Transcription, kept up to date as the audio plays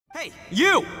Hey,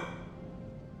 you!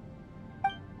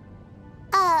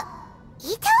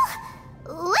 Itto?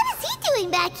 What is he doing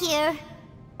back here?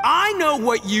 I know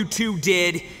what you two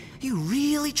did. You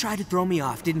really tried to throw me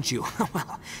off, didn't you?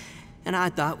 Well, and I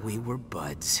thought we were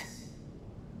buds.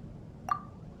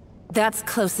 That's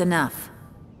close enough.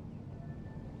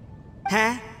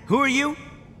 Huh? Who are you?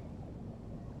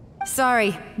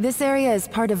 Sorry, this area is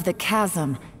part of the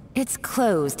chasm. It's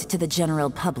closed to the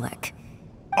general public.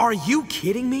 Are you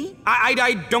kidding me?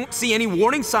 I don't see any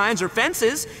warning signs or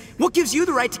fences. What gives you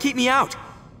the right to keep me out?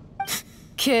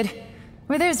 Kid,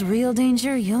 where there's real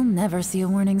danger, you'll never see a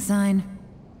warning sign.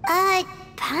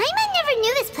 Paimon never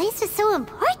knew this place was so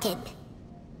important.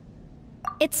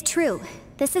 It's true.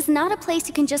 This is not a place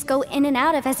you can just go in and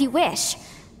out of as you wish.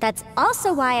 That's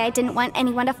also why I didn't want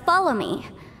anyone to follow me.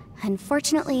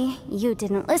 Unfortunately, you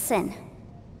didn't listen.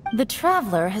 The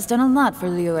Traveler has done a lot for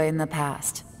Liyue in the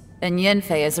past. And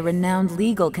Yanfei is a renowned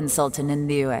legal consultant in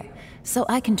Liyue, so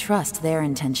I can trust their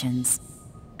intentions.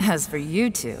 As for you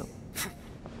two...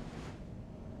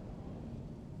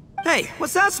 Hey,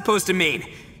 what's that supposed to mean?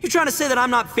 You trying to say that I'm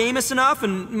not famous enough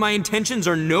and my intentions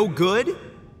are no good?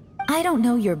 I don't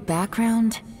know your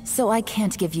background, so I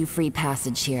can't give you free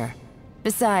passage here.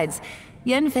 Besides,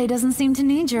 Yanfei doesn't seem to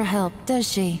need your help, does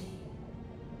she?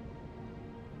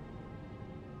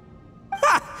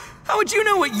 How would you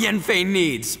know what Yanfei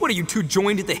needs? What, are you two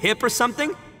joined at the hip or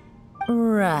something?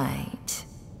 Right.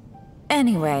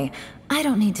 Anyway, I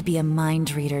don't need to be a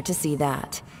mind reader to see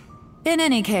that. In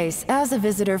any case, as a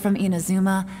visitor from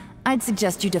Inazuma, I'd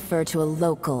suggest you defer to a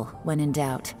local when in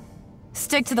doubt.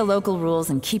 Stick to the local rules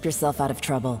and keep yourself out of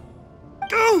trouble.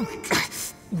 Oh,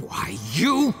 why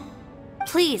you?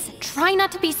 Please, try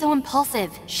not to be so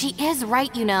impulsive. She is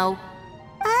right, you know.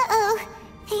 Uh-oh.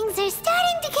 Things are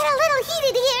starting to get a little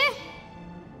heated here.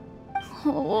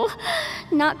 Oh,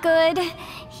 not good.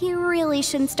 You really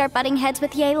shouldn't start butting heads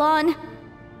with Yelan.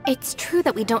 It's true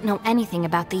that we don't know anything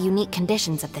about the unique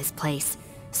conditions of this place,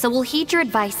 so we'll heed your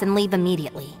advice and leave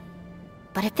immediately.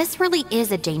 But if this really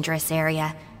is a dangerous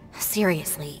area,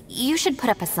 seriously, you should put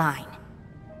up a sign.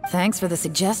 Thanks for the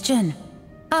suggestion.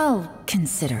 I'll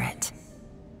consider it.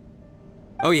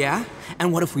 Oh yeah?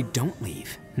 And what if we don't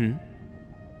leave,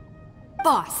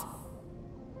 Boss!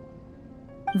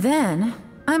 Then,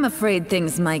 I'm afraid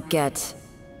things might get...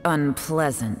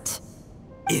 unpleasant.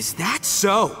 Is that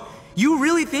so? You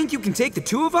really think you can take the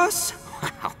two of us?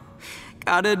 Wow.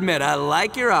 Gotta admit, I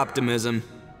like your optimism.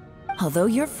 Although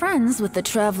you're friends with the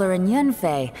Traveler and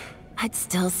Yanfei, I'd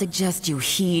still suggest you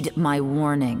heed my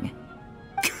warning.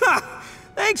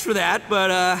 Thanks for that,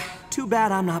 but too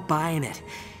bad I'm not buying it.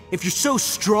 If you're so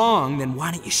strong, then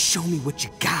why don't you show me what you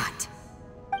got?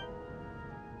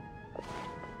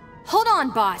 Hold on,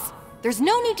 boss. There's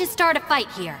no need to start a fight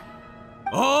here.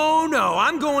 Oh no,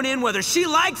 I'm going in whether she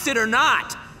likes it or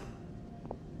not!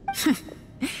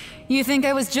 You think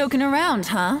I was joking around,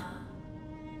 huh?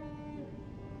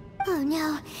 Oh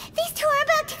no, these two are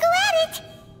about to go at it!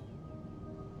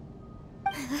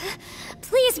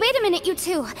 Please, wait a minute, you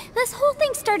two. This whole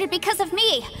thing started because of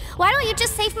me. Why don't you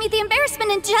just save me the embarrassment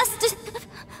and just...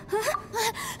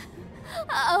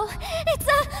 Uh-oh, it's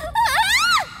a...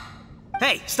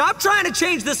 Hey, stop trying to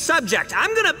change the subject!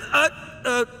 I'm gonna... Huh?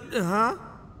 Ah!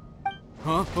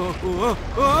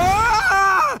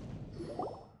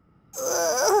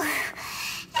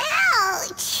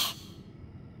 Ouch!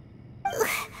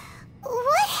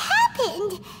 What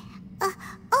happened?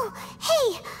 Oh,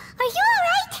 hey, are you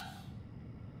alright?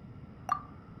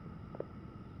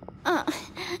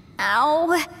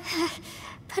 Ow.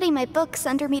 Putting my books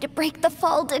under me to break the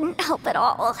fall didn't help at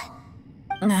all.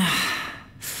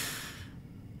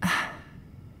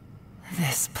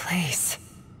 This place...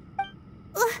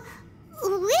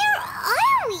 Where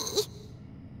are we?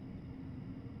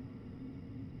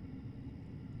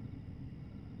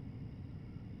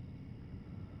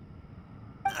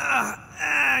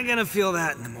 I'm gonna feel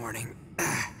that in the morning.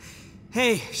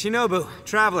 Hey, Shinubo,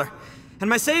 Traveler, and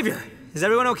my savior. Is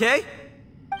everyone okay?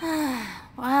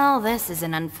 Well, this is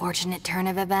an unfortunate turn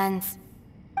of events.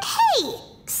 Hey,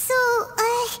 so,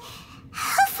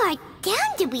 how far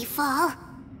down did we fall?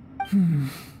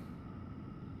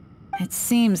 It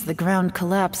seems the ground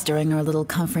collapsed during our little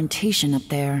confrontation up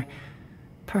there.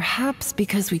 Perhaps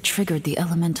because we triggered the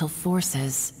elemental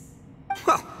forces.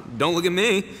 Well, don't look at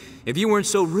me. If you weren't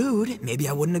so rude, maybe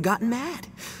I wouldn't have gotten mad.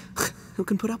 Who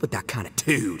can put up with that kind of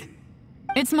dude?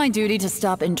 It's my duty to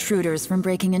stop intruders from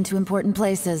breaking into important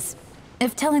places.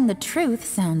 If telling the truth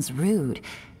sounds rude,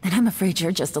 then I'm afraid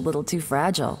you're just a little too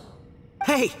fragile.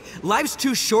 Hey, life's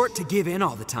too short to give in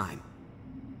all the time.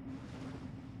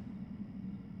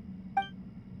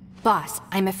 Boss,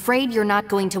 I'm afraid you're not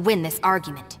going to win this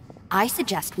argument. I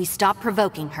suggest we stop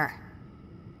provoking her.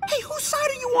 Hey, whose side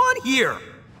are you on here?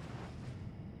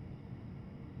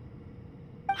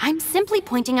 I'm simply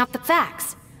pointing out the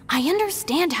facts. I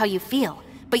understand how you feel,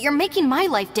 but you're making my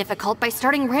life difficult by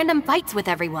starting random fights with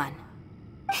everyone.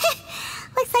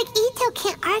 Looks like Itto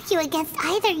can't argue against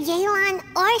either Yelan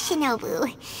or Shinubo.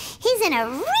 He's in a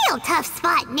real tough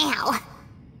spot now.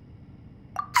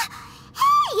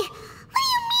 Hey! What do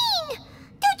you mean?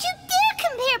 Don't you dare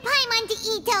compare Paimon to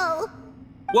Itto!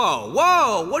 Whoa,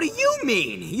 whoa, what do you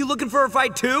mean? You looking for a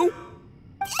fight too?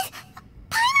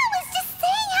 Paimon was just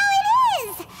saying how it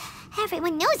is!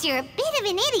 Everyone knows you're a bit of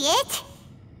an idiot.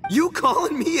 You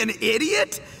calling me an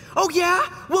idiot? Oh yeah?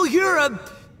 Well, you're a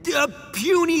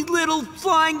puny little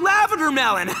flying lavender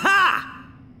melon, ha!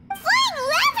 Flying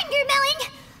lavender melon?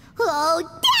 Oh,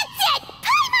 that's it!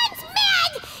 Paimon's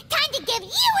mad! Time to give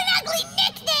you an ugly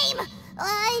nickname!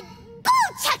 Bull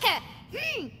Chucker!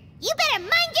 You better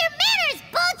mind